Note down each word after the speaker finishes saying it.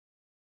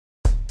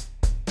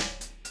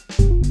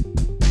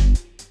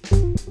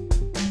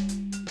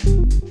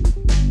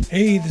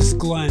Hey, this is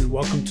Glenn.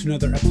 Welcome to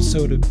another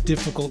episode of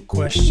Difficult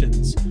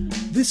Questions.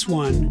 This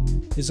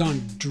one is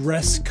on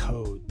dress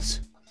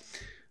codes.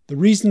 The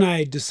reason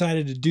I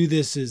decided to do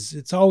this is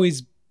it's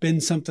always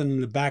been something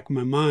in the back of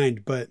my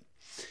mind, but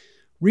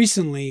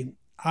recently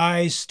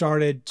I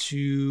started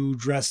to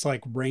dress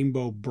like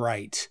Rainbow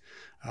Brite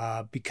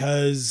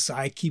because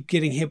I keep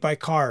getting hit by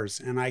cars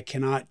and I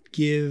cannot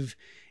give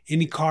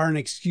any car an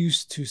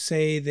excuse to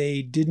say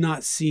they did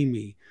not see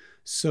me.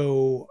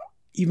 So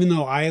even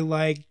though I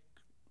like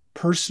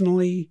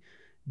personally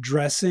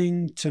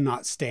dressing to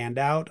not stand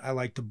out, I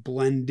like to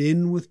blend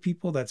in with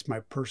people. That's my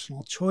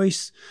personal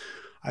choice.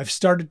 I've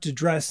started to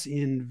dress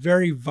in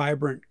very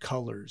vibrant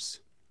colors.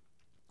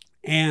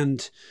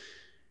 And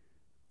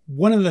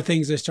one of the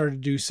things I started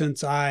to do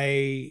since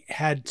I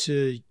had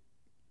to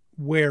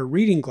wear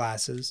reading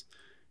glasses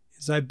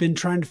is I've been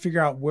trying to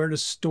figure out where to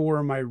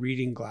store my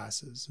reading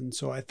glasses. And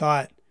so I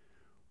thought,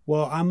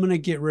 well, I'm going to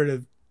get rid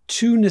of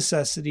two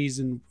necessities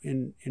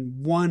in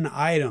one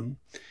item.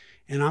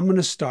 And I'm going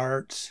to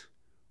start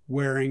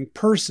wearing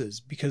purses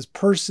because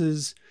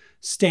purses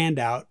stand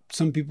out.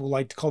 Some people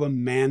like to call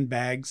them man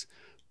bags,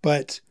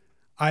 but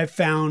I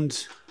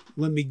found,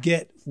 let me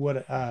get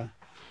what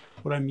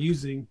I'm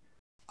using.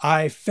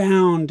 I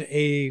found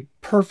a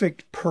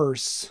perfect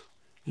purse,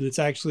 and it's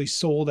actually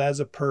sold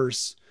as a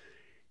purse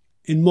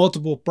in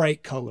multiple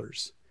bright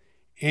colors.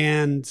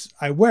 And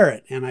I wear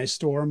it and I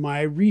store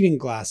my reading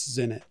glasses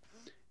in it.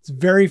 It's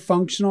very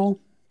functional,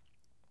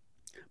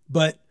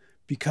 but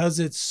because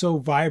it's so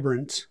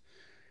vibrant,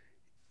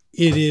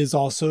 it is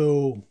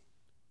also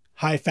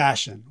high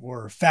fashion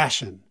or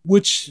fashion,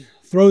 which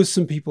throws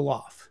some people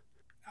off.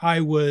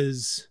 I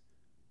was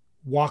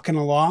walking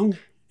along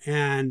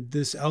and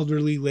this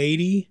elderly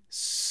lady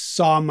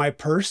saw my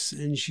purse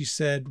and she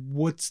said,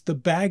 "What's the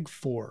bag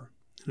for?"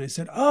 And I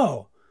said,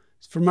 "Oh,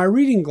 it's for my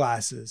reading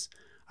glasses."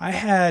 I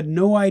had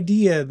no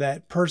idea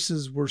that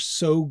purses were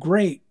so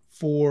great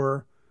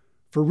for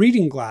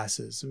reading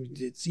glasses. I mean,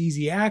 it's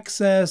easy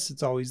access.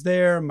 It's always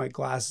there. My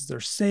glasses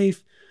are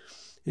safe.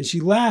 And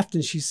she laughed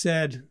and she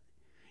said,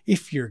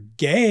 "If you're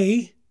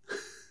gay."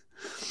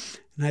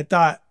 And I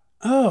thought,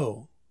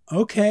 oh,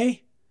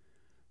 okay.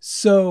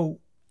 So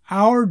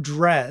our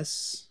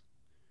dress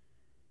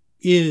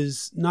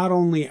is not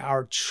only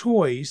our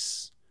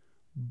choice,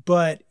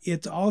 but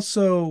it's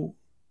also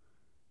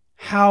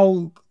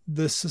how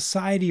the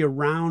society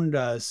around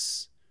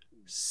us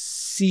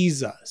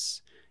sees us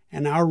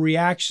and our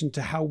reaction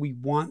to how we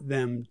want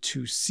them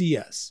to see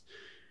us,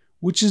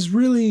 which is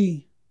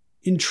really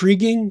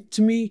intriguing to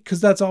me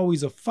because that's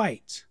always a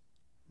fight,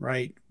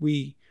 right?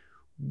 We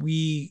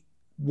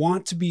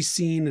want to be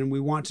seen and we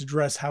want to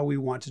dress how we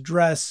want to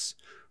dress,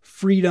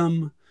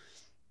 freedom.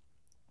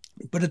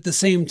 But at the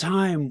same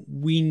time,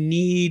 we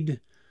need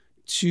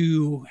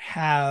to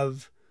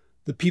have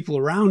the people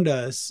around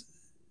us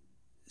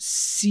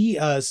see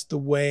us the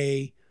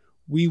way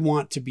we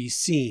want to be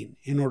seen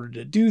in order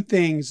to do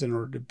things, in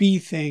order to be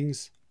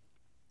things.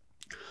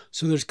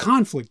 So there's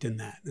conflict in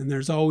that, and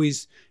there's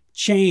always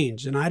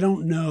change. And I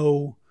don't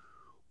know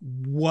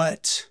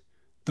what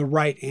the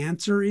right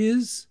answer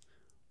is,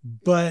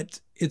 but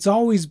it's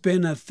always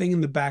been a thing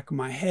in the back of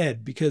my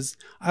head because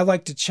I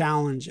like to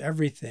challenge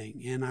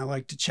everything, and I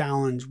like to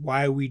challenge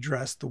why we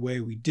dress the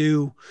way we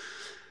do.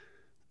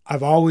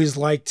 I've always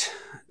liked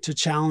to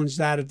challenge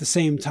that. At the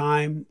same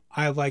time,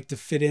 I like to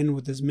fit in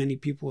with as many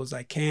people as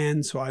I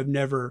can. So I've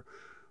never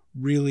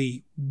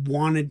really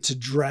wanted to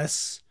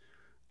dress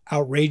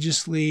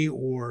outrageously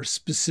or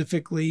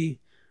specifically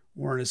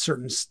or in a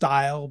certain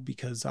style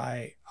because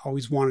I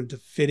always wanted to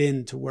fit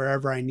into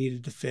wherever I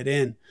needed to fit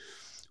in,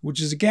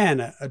 which is,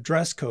 again, a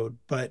dress code.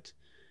 But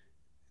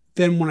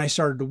then when I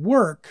started to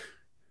work,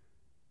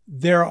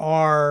 there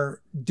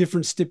are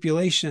different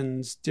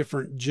stipulations,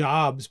 different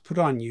jobs put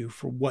on you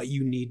for what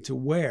you need to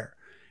wear.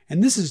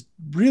 And this has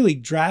really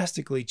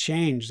drastically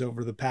changed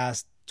over the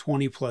past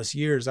 20 plus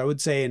years. I would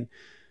say in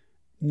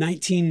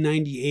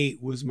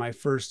 1998 was my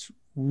first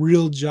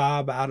real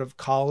job out of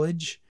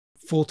college,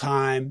 full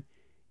time.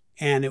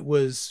 And it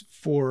was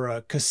for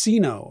a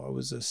casino. I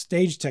was a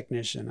stage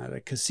technician at a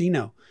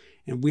casino.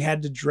 And we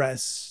had to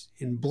dress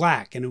in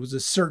black. And it was a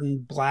certain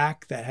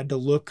black that had to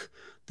look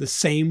the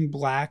same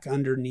black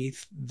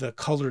underneath the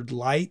colored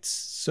lights.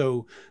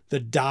 So the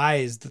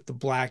dyes that the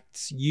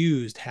blacks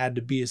used had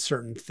to be a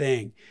certain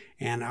thing.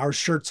 And our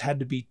shirts had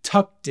to be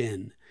tucked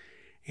in.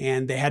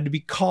 And they had to be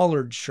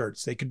collared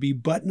shirts. They could be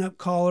button-up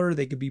collar,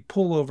 they could be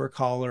pullover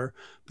collar,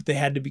 but they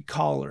had to be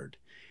collared.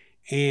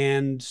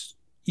 And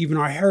even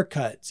our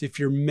haircuts, if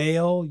you're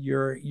male,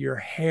 your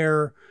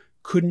hair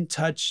couldn't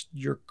touch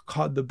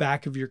the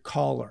back of your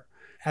collar.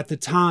 At the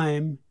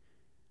time,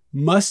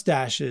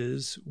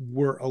 mustaches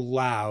were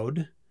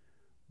allowed,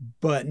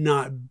 but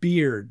not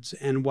beards.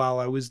 And while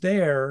I was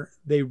there,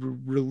 they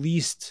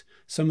released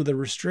some of the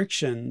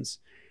restrictions,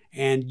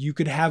 and you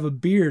could have a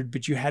beard,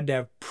 but you had to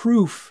have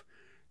proof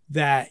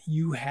that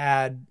you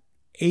had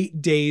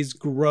 8 days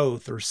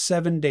growth or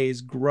 7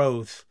 days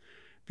growth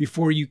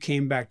before you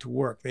came back to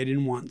work. They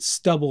didn't want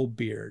stubble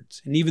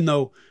beards. And even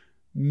though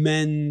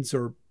men's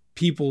or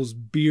people's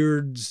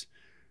beards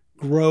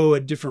grow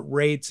at different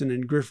rates and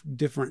in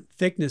different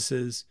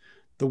thicknesses,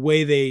 the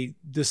way they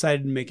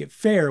decided to make it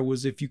fair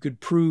was if you could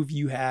prove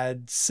you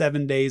had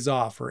 7 days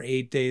off or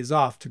 8 days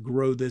off to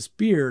grow this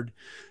beard,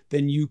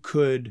 then you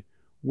could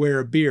wear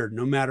a beard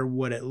no matter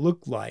what it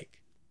looked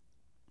like.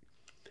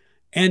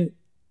 And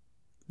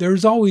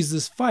there's always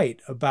this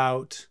fight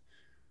about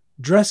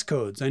dress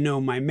codes. I know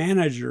my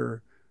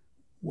manager,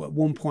 at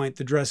one point,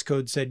 the dress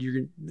code said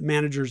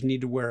managers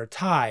need to wear a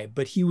tie,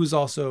 but he was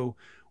also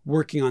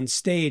working on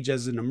stage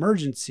as an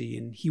emergency,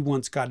 and he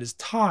once got his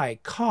tie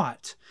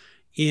caught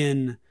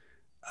in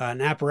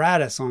an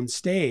apparatus on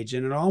stage,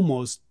 and it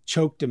almost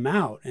choked him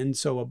out. And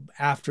so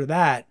after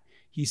that,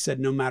 he said,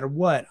 no matter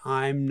what,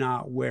 I'm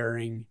not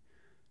wearing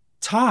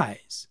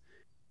ties.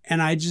 And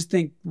I just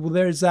think, well,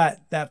 there's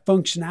that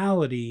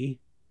functionality,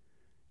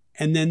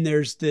 and then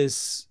there's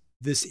this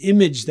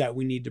image that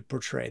we need to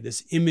portray,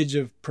 this image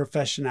of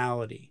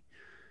professionality.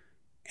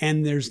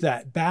 And there's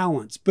that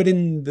balance. But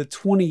in the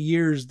 20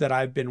 years that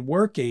I've been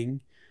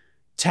working,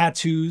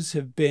 tattoos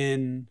have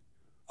been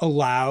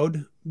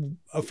allowed.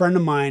 A friend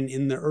of mine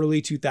in the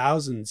early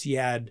 2000s, he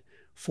had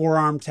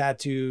forearm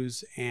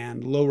tattoos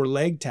and lower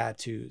leg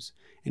tattoos,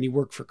 and he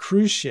worked for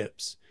cruise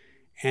ships.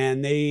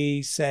 And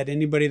they said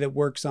anybody that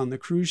works on the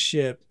cruise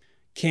ship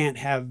can't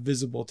have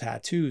visible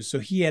tattoos. So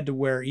he had to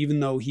wear, even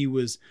though he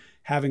was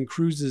having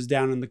cruises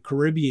down in the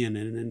Caribbean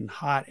and in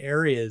hot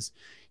areas,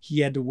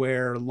 he had to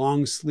wear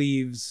long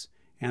sleeves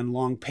and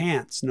long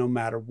pants no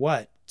matter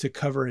what to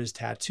cover his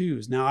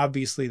tattoos. Now,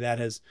 obviously, that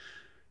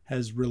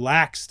has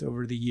relaxed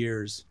over the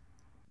years.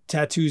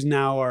 Tattoos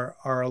now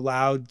are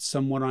allowed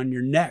somewhat on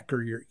your neck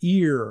or your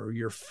ear or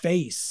your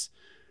face.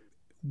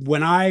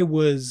 When I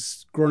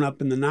was growing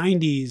up in the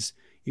 90s,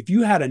 if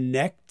you had a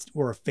neck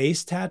or a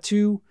face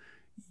tattoo,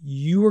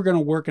 you were going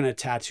to work in a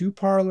tattoo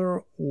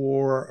parlor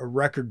or a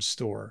record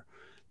store.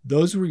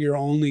 Those were your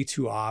only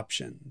two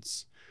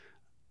options.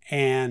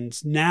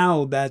 And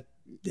now that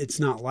it's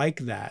not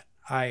like that.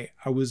 I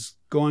was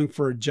going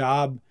for a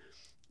job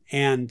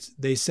and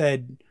they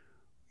said,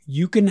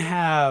 you can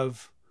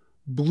have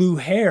blue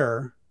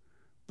hair,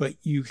 but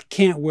you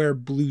can't wear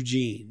blue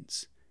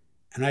jeans.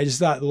 And I just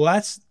thought, well,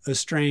 that's a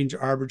strange,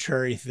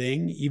 arbitrary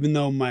thing. Even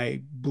though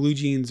my blue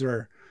jeans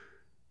are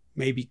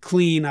maybe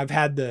clean, I've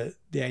had the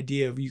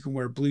idea of you can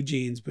wear blue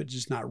jeans, but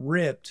just not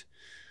ripped.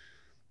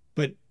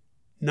 But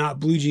not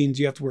blue jeans,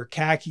 you have to wear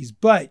khakis,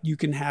 but you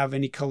can have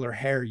any color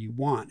hair you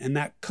want. And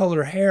that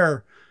color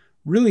hair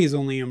really has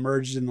only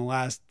emerged in the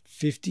last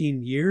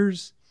 15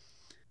 years.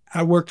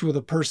 I worked with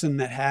a person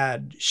that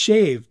had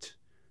shaved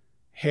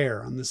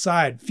hair on the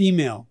side,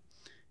 female.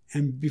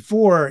 And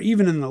before,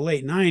 even in the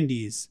late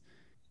 90s,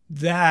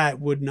 that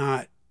would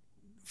not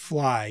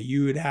fly.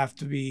 You would have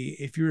to be,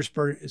 if you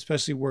were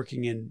especially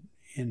working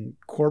in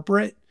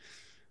corporate,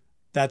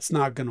 that's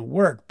not going to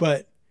work.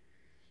 But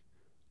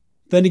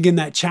then again,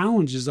 that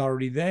challenge is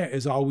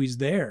always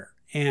there.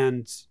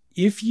 And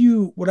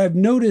what I've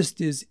noticed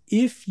is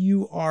if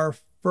you are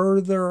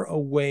further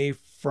away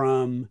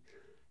from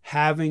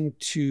having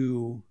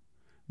to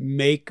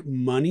make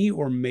money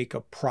or make a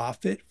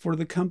profit for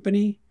the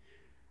company,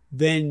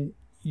 then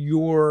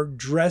your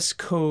dress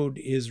code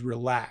is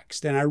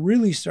relaxed. And I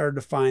really started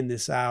to find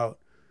this out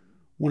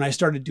when I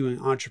started doing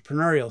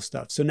entrepreneurial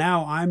stuff. So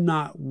now I'm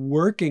not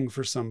working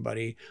for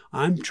somebody,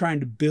 I'm trying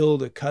to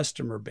build a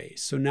customer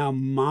base. So now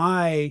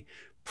my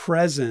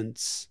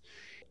presence,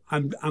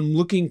 I'm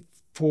looking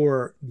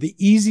for the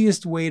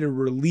easiest way to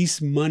release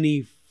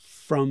money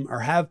from, or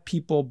have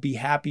people be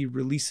happy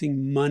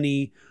releasing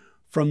money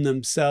from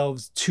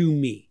themselves to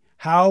me.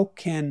 How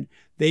can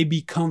they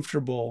be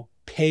comfortable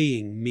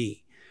paying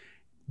me?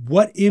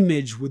 What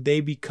image would they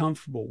be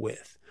comfortable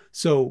with?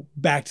 So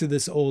back to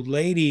this older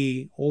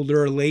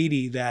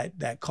lady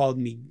that called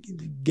me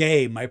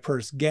gay, my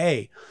purse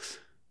gay.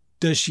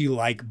 Does she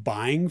like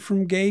buying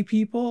from gay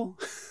people?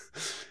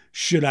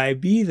 Should I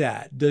be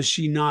that? Does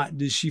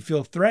she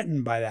feel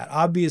threatened by that?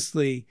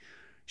 Obviously,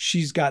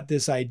 she's got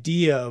this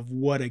idea of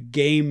what a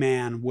gay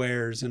man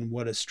wears and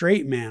what a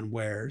straight man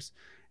wears.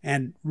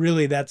 And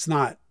really, that's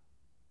not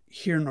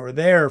here nor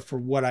there for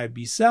what I'd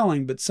be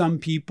selling, but some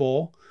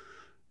people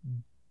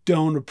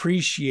don't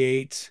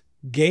appreciate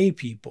gay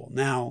people.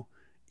 Now,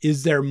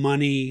 is their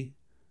money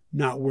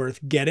not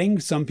worth getting?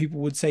 Some people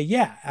would say,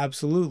 yeah,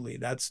 absolutely.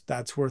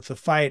 That's worth the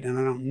fight, and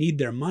I don't need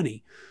their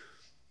money.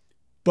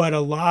 But a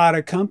lot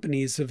of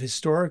companies have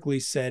historically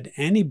said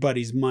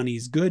anybody's money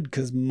is good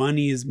because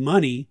money is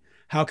money.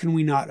 How can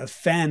we not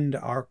offend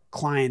our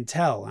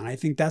clientele? And I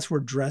think that's where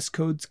dress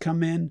codes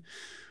come in.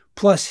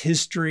 Plus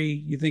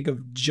history. You think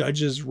of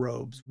judges'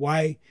 robes.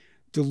 Why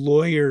do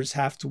lawyers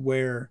have to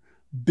wear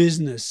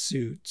business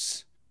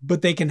suits,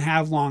 but they can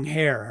have long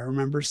hair? I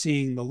remember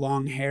seeing the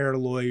long hair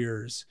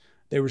lawyers.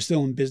 They were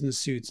still in business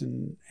suits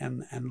and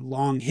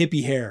long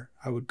hippie hair,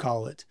 I would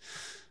call it,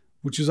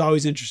 which was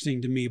always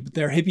interesting to me. But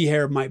their hippie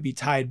hair might be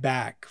tied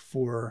back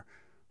for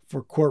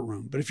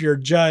courtroom. But if you're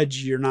a judge,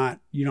 you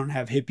don't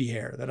have hippie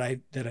hair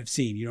that I've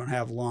seen. You don't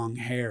have long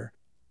hair.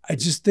 I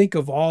just think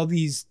of all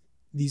these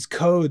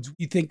codes.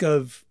 You think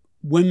of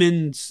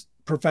women's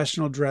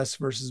professional dress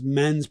versus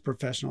men's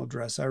professional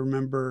dress. I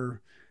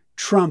remember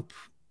Trump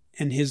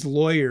and his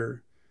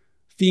lawyer,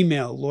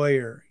 female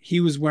lawyer, he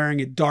was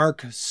wearing a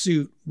dark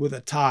suit with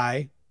a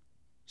tie,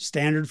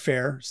 standard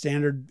fare,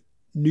 standard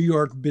New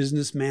York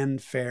businessman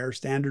fare,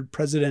 standard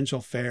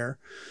presidential fare,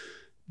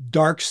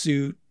 dark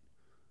suit,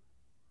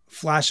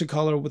 flash of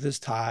color with his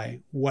tie,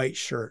 white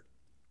shirt.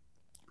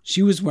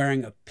 She was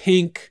wearing a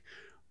pink,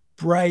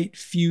 bright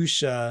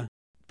fuchsia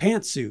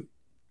pantsuit.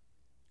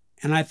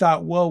 And I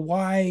thought, well,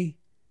 why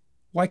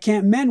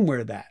can't men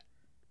wear that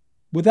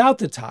without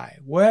the tie?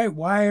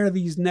 Why are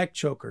these neck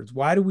chokers?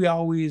 Why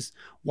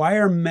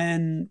are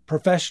men,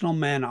 professional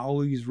men,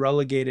 always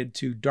relegated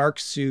to dark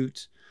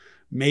suit,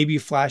 maybe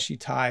flashy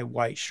tie,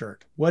 white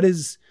shirt? What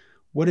is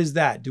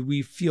that? Do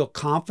we feel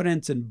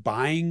confidence in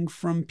buying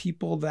from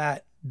people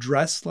that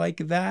dress like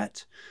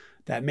that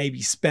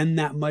maybe spend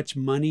that much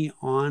money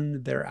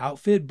on their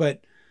outfit?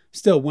 But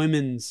still,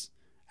 women's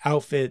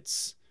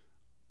outfits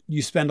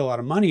you spend a lot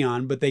of money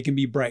on, but they can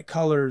be bright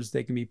colors,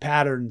 they can be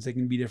patterns, they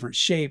can be different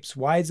shapes.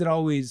 Why is it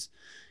always,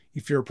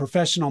 if you're a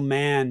professional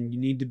man, you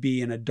need to be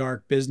in a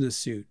dark business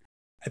suit?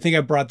 I think I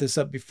brought this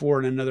up before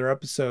in another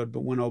episode,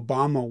 but when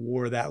Obama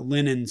wore that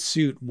linen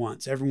suit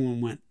once,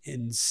 everyone went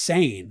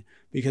insane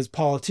because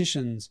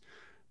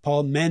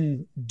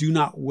men do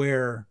not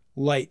wear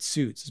light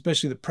suits,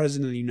 especially the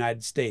president of the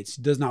United States.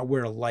 He does not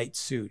wear a light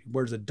suit. He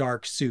wears a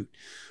dark suit.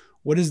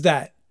 What is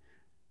that?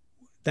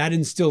 That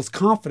instills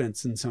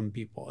confidence in some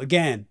people.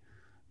 Again,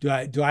 do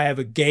I have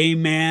a gay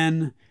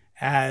man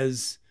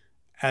as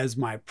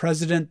my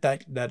president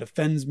that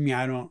offends me?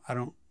 I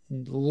don't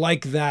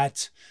like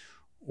that.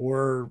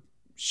 Or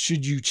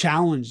should you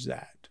challenge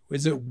that?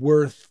 Is it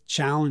worth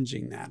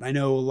challenging that? I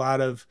know a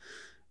lot of,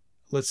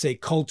 let's say,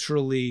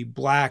 culturally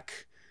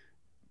Black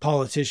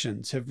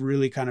politicians have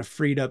really kind of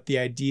freed up the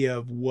idea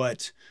of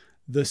what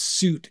the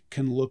suit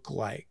can look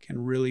like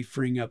and really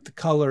freeing up the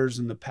colors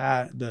and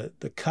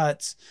the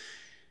cuts.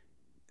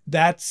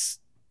 That's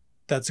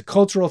a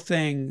cultural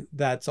thing.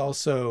 That's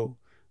also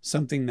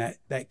something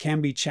that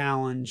can be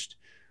challenged,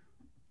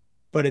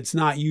 but it's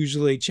not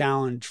usually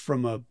challenged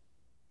from a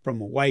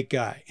white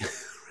guy,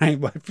 right?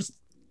 But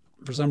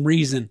for some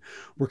reason,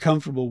 we're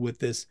comfortable with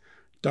this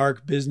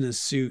dark business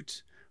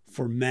suit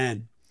for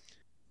men.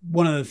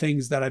 One of the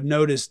things that I've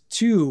noticed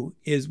too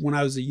is when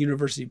I was a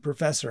university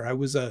professor, I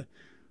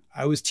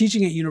was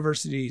teaching at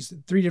universities,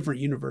 3 different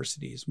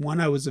universities. One,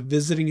 I was a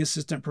visiting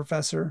assistant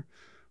professor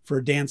for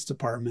a dance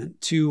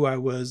department. 2, I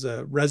was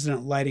a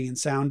resident lighting and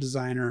sound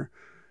designer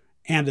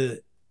and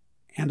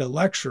a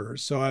lecturer.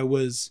 So I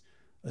was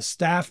a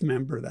staff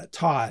member that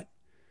taught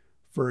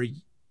for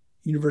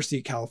University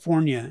of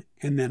California,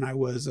 and then I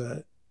was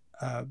a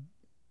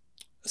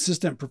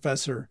assistant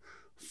professor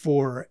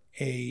for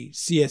a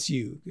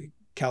CSU,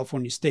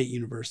 California State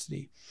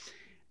University.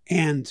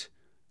 And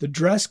the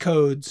dress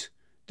codes,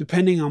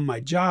 depending on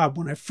my job,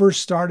 when I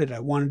first started,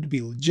 I wanted to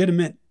be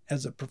legitimate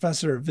as a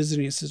professor, a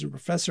visiting assistant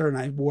professor, and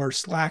I wore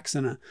slacks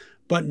and a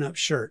button-up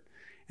shirt.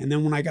 And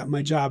then when I got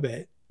my job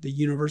at the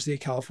University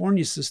of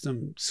California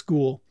System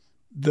School,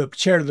 the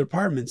chair of the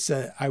department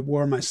said I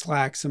wore my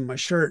slacks and my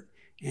shirt,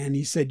 and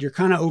he said, "You're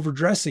kind of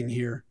overdressing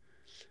here."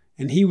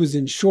 And he was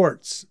in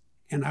shorts,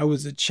 and I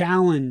was a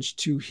challenge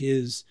to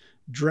his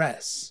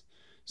dress.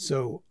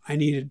 So I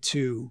needed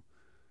to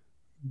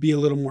be a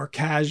little more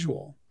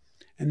casual.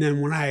 And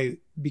then when I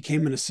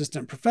became an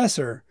assistant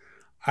professor,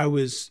 I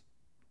was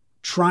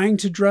trying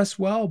to dress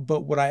well,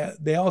 but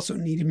they also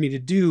needed me to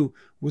do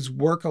was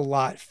work a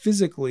lot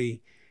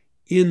physically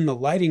in the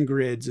lighting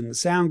grids and the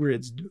sound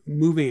grids,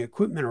 moving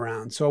equipment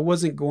around. So I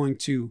wasn't going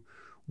to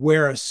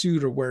wear a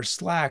suit or wear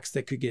slacks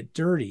that could get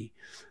dirty.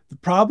 The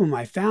problem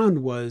I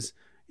found was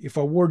if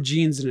I wore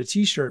jeans and a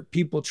t-shirt,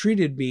 people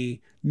treated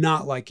me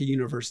not like a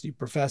university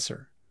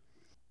professor.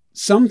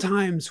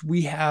 Sometimes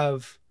we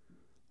have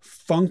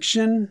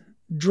function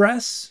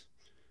dress,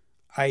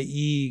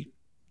 i.e.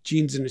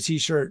 jeans and a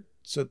t-shirt,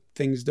 so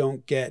things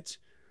don't get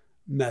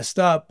messed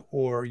up,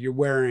 or you're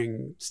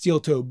wearing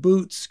steel-toe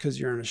boots because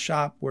you're in a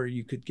shop where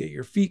you could get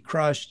your feet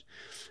crushed.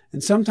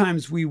 And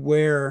sometimes we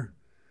wear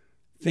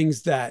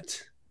things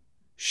that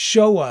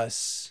show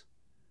us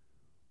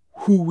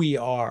who we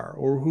are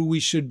or who we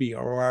should be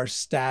or our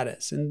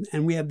status. And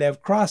they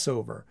have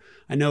crossover.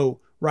 I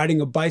know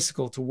riding a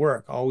bicycle to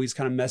work always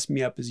kind of messed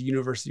me up as a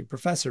university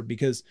professor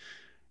because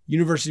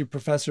university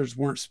professors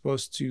weren't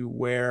supposed to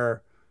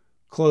wear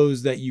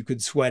clothes that you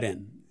could sweat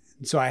in.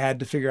 So I had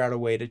to figure out a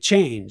way to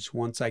change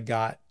once I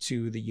got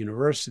to the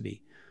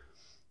university.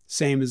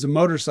 Same as a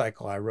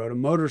motorcycle. I rode a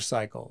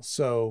motorcycle.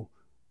 So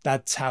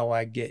that's how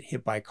I get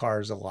hit by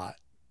cars a lot,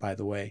 by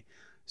the way.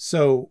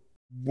 So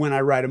when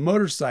I ride a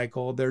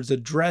motorcycle, there's a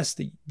dress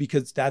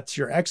because that's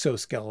your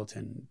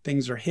exoskeleton.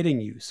 Things are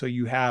hitting you. So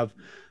you have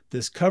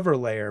this cover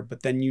layer,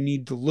 but then you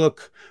need to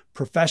look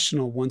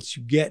professional once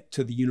you get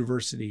to the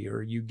university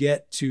or you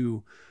get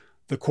to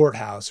the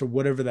courthouse or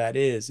whatever that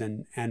is.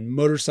 And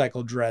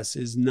motorcycle dress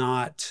is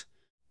not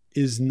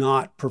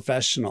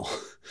professional.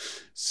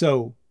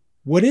 So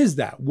What is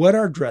that? What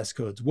are dress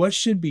codes? What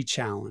should be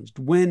challenged?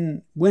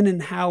 When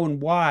and how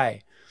and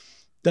why?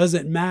 Does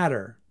it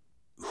matter?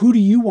 Who do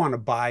you want to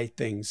buy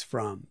things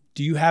from?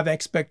 Do you have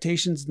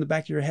expectations in the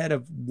back of your head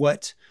of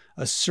what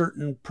a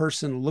certain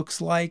person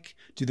looks like?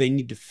 Do they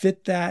need to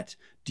fit that?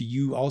 Do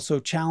you also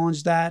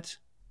challenge that?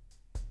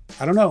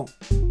 I don't know.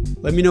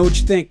 Let me know what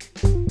you think.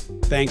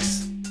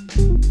 Thanks.